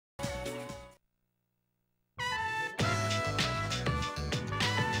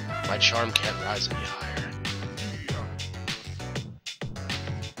My charm can't rise any higher.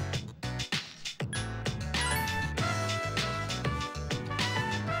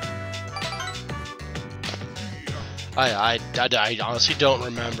 I honestly don't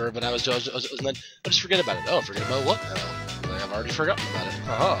remember, but I just forget about it. Oh, forget about what now? I've already forgotten about it.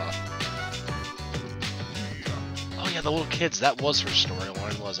 Haha. Oh yeah, the little kids. That was her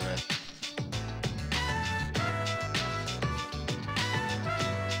storyline, wasn't it?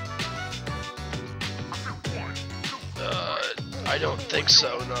 I don't think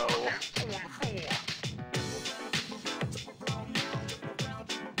so. No.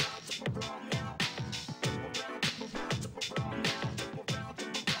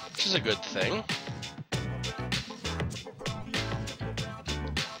 Which is a good thing.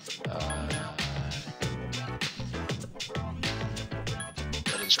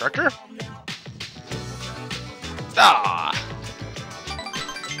 Good instructor? Ah!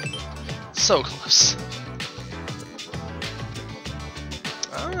 So close.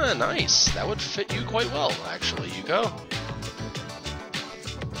 Ah, nice. That would fit you quite well, actually, Yuko.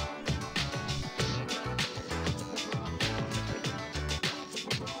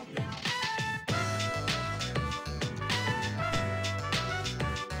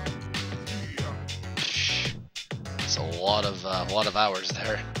 It's a lot of hours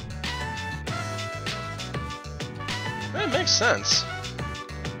there. That makes sense.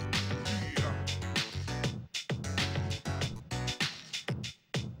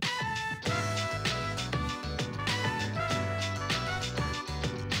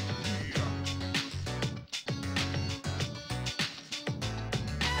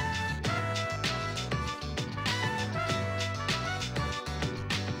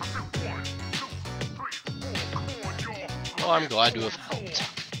 Well, I'm glad to have helped.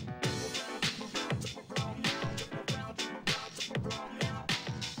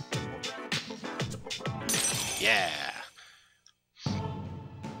 Yeah.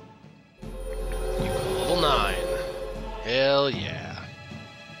 You go level 9. Hell yeah.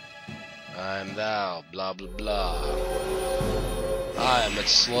 I'm thou, blah blah blah. I am at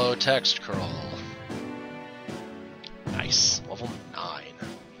slow text crawl. Nice. Level 9.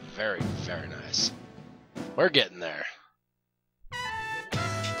 Very, very nice. We're getting there.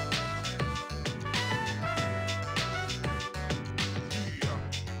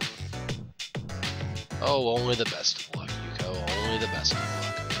 Oh, only the best of luck, Yuko. Only the best of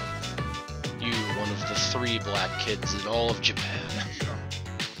luck. You, one of the 3 black kids in all of Japan.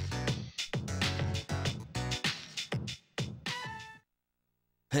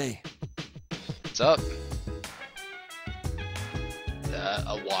 Hey. What's up?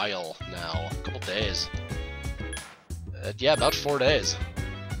 A while now. A couple days. Yeah, about 4 days.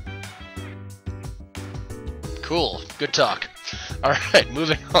 Cool. Good talk. Alright,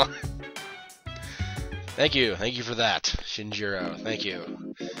 moving on. Thank you for that, Shinjiro. Thank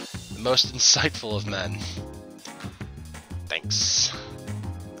you. The most insightful of men. Thanks.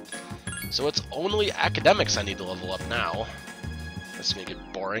 So it's only academics I need to level up now. That's gonna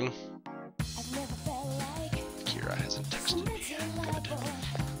get boring. Kira hasn't texted me.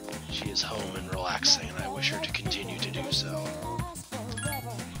 Good. She is home and relaxing, and I wish her to continue to do so.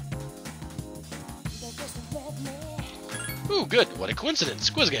 Ooh, good. What a coincidence.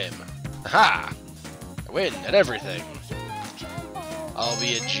 Quiz game. Aha! Win at everything. I'll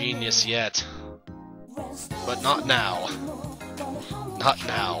be a genius yet. But not now. Not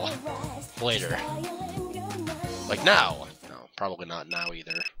now. Later. Like now. No, probably not now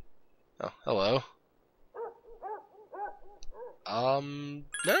either. Oh, hello.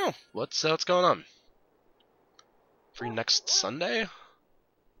 No. What's going on? Free next Sunday?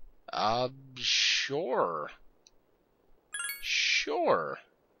 Sure. Sure.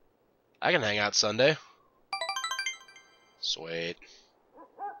 I can hang out Sunday. Sweet.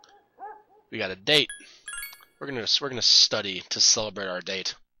 We got a date. We're gonna study to celebrate our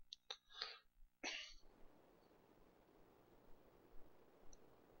date.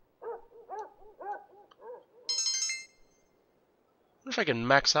 What if I can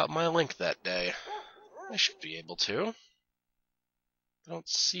max out my link that day? I should be able to. I don't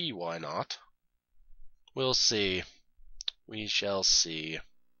see why not. We'll see. We shall see.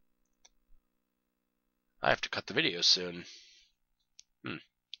 I have to cut the video soon.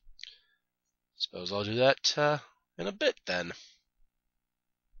 Suppose I'll do that in a bit then.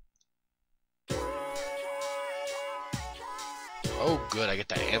 Oh good, I get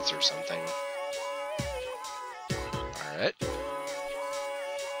to answer something. Alright.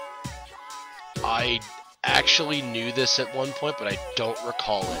 I actually knew this at one point, but I don't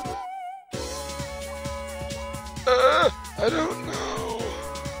recall it. I don't know.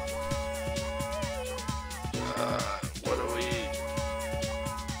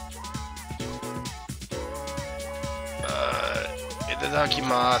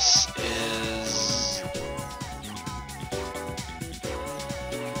 Itadakimasu is...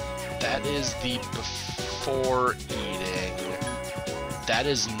 That is the before eating. That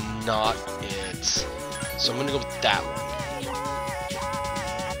is not it. So I'm gonna go with that one.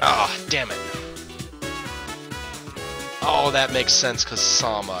 Ah, oh, damn it. Oh, that makes sense, because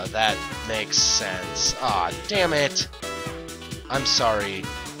Sama. That makes sense. Ah, oh, damn it. I'm sorry.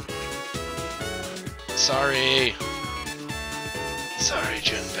 Sorry. Sorry,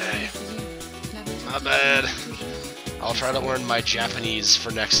 Junpei. My bad. I'll try to learn my Japanese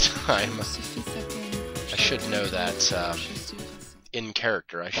for next time. I should know that, in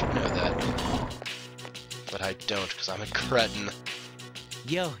character, I should know that. But I don't, because I'm a cretin.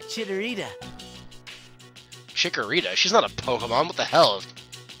 Yo, Chitterita. Chikorita? She's not a Pokemon, what the hell?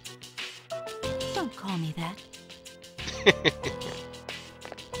 Don't call me that.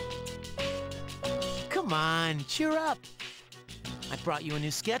 Come on, cheer up. I brought you a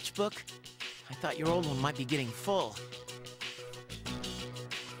new sketchbook. I thought your old one might be getting full.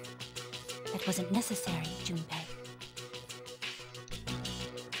 That wasn't necessary, Junpei.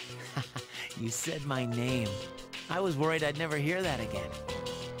 You said my name. I was worried I'd never hear that again.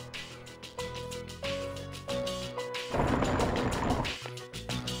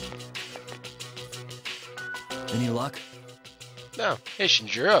 Any luck? No. Hey,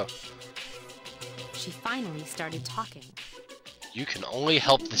 Shinjiro. She finally started talking. You can only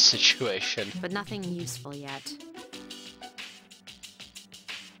help the situation. But nothing useful yet.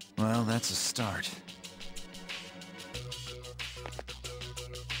 Well, that's a start.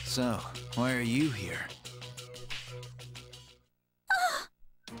 So, why are you here?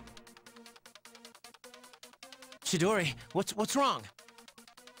 Chidori, what's wrong?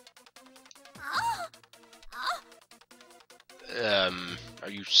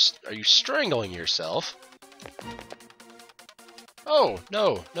 Are you strangling yourself? Oh,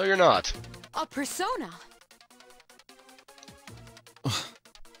 no, you're not. A persona!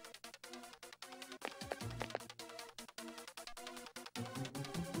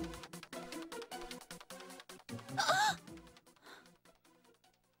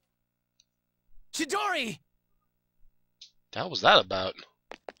 Chidori! The hell was that about?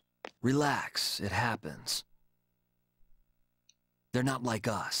 Relax, it happens. They're not like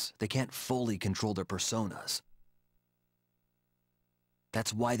us. They can't fully control their personas.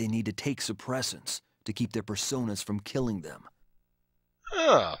 That's why they need to take suppressants, to keep their personas from killing them.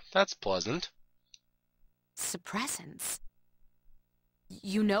 Oh, that's pleasant. Suppressants?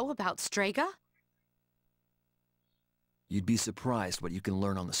 You know about Strega? You'd be surprised what you can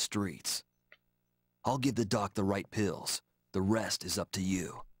learn on the streets. I'll give the doc the right pills. The rest is up to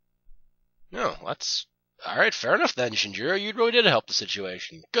you. No, that's... Alright, fair enough then, Shinjiro. You really did help the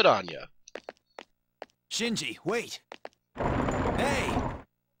situation. Good on you. Shinji, wait! Hey!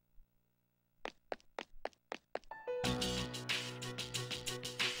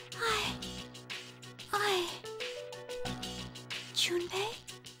 Junpei?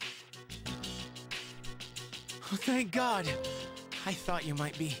 Oh, thank God. I thought you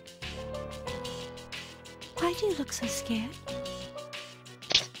might be. Why do you look so scared?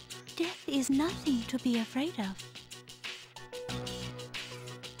 Death is nothing to be afraid of.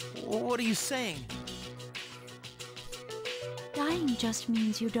 What are you saying? Dying just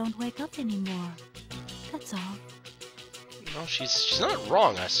means you don't wake up anymore. That's all. Well, she's not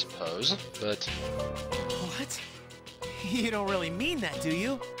wrong, I suppose, but... What? You don't really mean that, do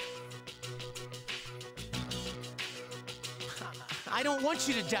you? I don't want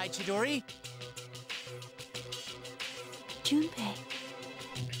you to die, Chidori. Junpei.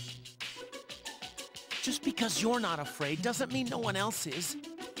 Just because you're not afraid doesn't mean no one else is.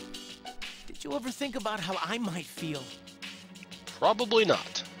 Did you ever think about how I might feel? Probably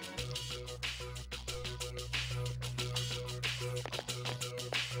not.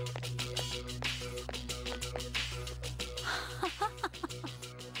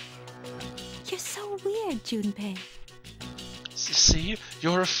 You're so weird, Junpei. See?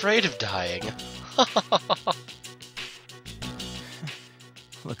 You're afraid of dying.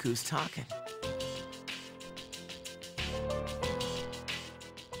 Look who's talking.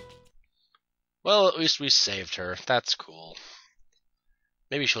 Well, at least we saved her. That's cool.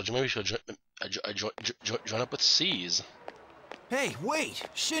 Maybe she'll join up with C's. Hey, wait!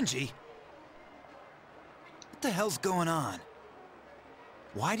 Shinji! What the hell's going on?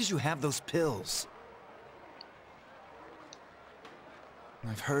 Why did you have those pills?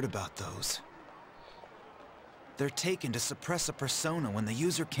 I've heard about those. They're taken to suppress a persona when the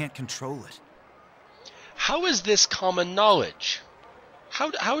user can't control it. How is this common knowledge?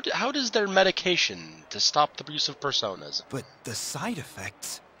 How does their medication to stop the use of personas? But the side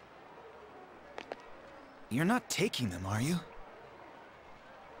effects... You're not taking them, are you?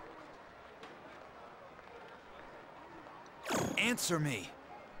 Answer me!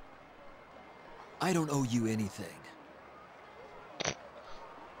 I don't owe you anything.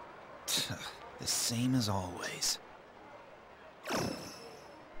 The same as always.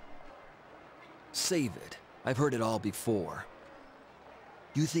 Save it. I've heard it all before.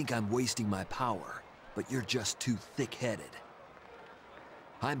 You think I'm wasting my power, but you're just too thick-headed.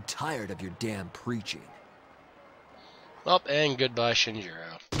 I'm tired of your damn preaching. Well, and goodbye,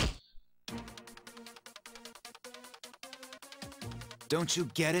 Shinjiro. Don't you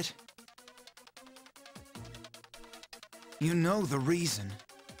get it? You know the reason.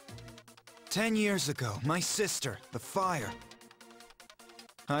 10 years ago, my sister, the fire.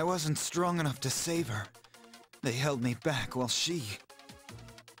 I wasn't strong enough to save her. They held me back while she...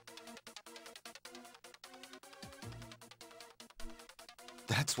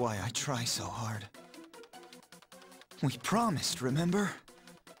 That's why I try so hard. We promised, remember?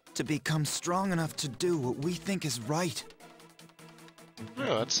 To become strong enough to do what we think is right.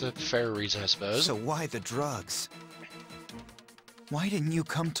 Oh, that's a fair reason, I suppose. So why the drugs? Why didn't you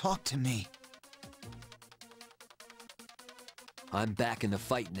come talk to me? I'm back in the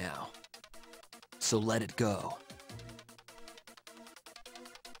fight now. So let it go.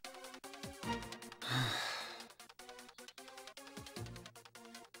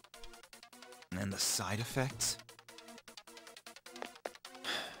 And the side effects?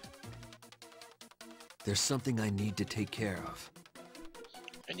 There's something I need to take care of.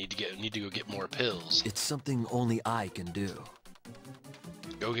 I need to go get more pills. It's something only I can do.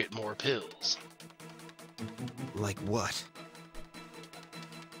 Go get more pills. Like what?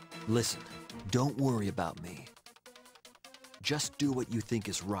 Listen, don't worry about me. Just do what you think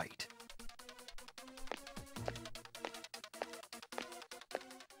is right.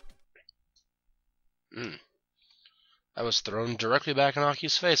 I was thrown directly back in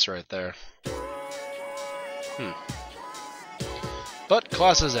Aki's face right there. But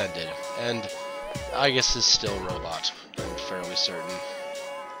class has ended, and I guess is still robot. I'm fairly certain.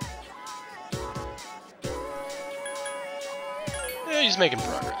 Yeah, he's making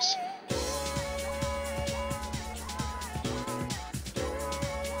progress.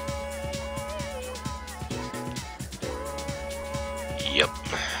 Yep.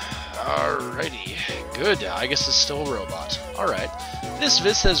 Alrighty. Good. I guess it's still a robot. Alright. This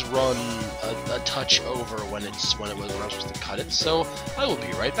vis has run a touch over when I was supposed to cut it, so I will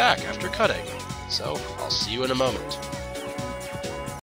be right back after cutting. So, I'll see you in a moment.